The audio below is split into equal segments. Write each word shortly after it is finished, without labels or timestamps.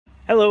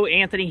Hello,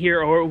 Anthony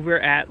here over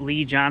at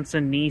Lee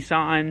Johnson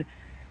Nissan.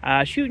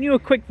 Shooting you a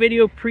quick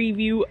video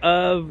preview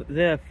of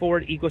the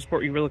Ford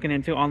EcoSport you were looking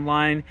into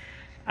online.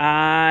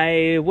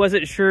 I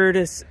wasn't sure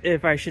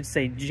if I should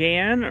say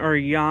Jann or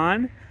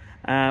Jann.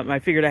 I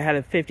figured I had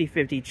a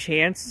 50-50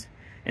 chance.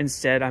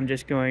 Instead, I'm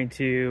just going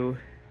to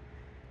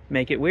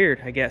make it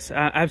weird, I guess.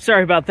 I'm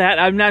sorry about that.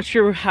 I'm not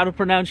sure how to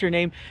pronounce your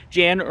name,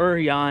 Jann or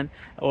Jann,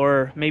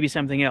 or maybe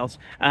something else.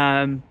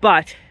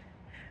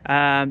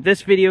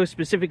 This video is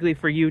specifically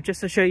for you,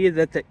 just to show you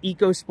that the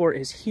EcoSport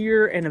is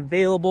here and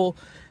available.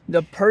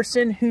 The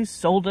person who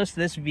sold us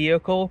this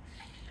vehicle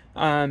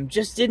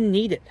just didn't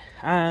need it.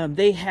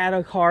 They had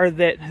a car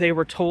that they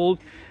were told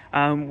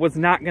was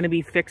not going to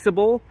be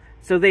fixable.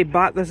 So they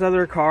bought this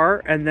other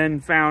car and then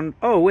found,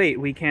 oh wait,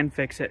 we can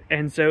fix it.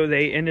 And so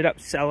they ended up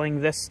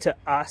selling this to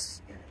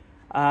us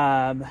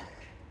after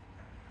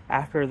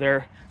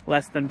their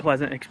less than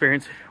pleasant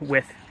experience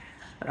with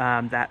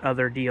that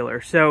other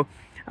dealer. So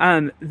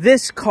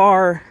this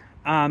car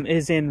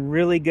is in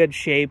really good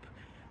shape.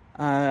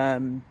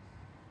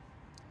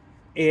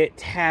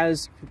 It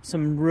has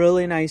some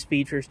really nice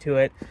features to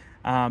it.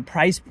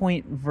 Price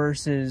point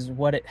versus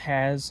what it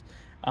has,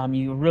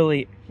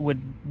 you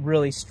would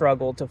really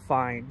struggle to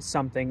find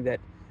something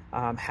that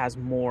has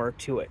more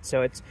to it.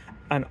 So it's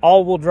an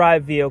all-wheel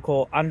drive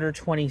vehicle under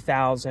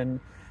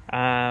 20,000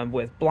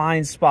 with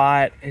blind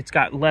spot. It's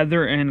got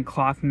leather and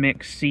cloth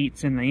mix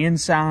seats in the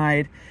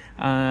inside.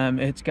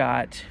 It's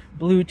got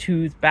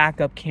Bluetooth,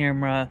 backup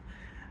camera,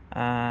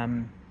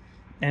 and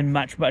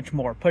much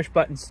more. Push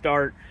button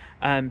start.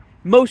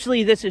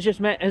 Mostly this is just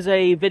meant as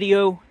a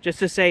video just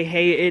to say,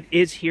 hey, it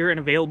is here and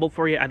available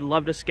for you. I'd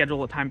love to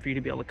schedule a time for you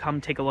to be able to come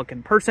take a look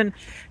in person,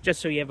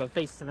 just so you have a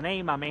face to the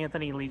name. I'm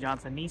Anthony, Lee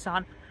Johnson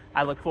Nissan.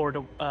 I look forward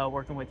to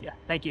working with you.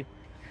 Thank you.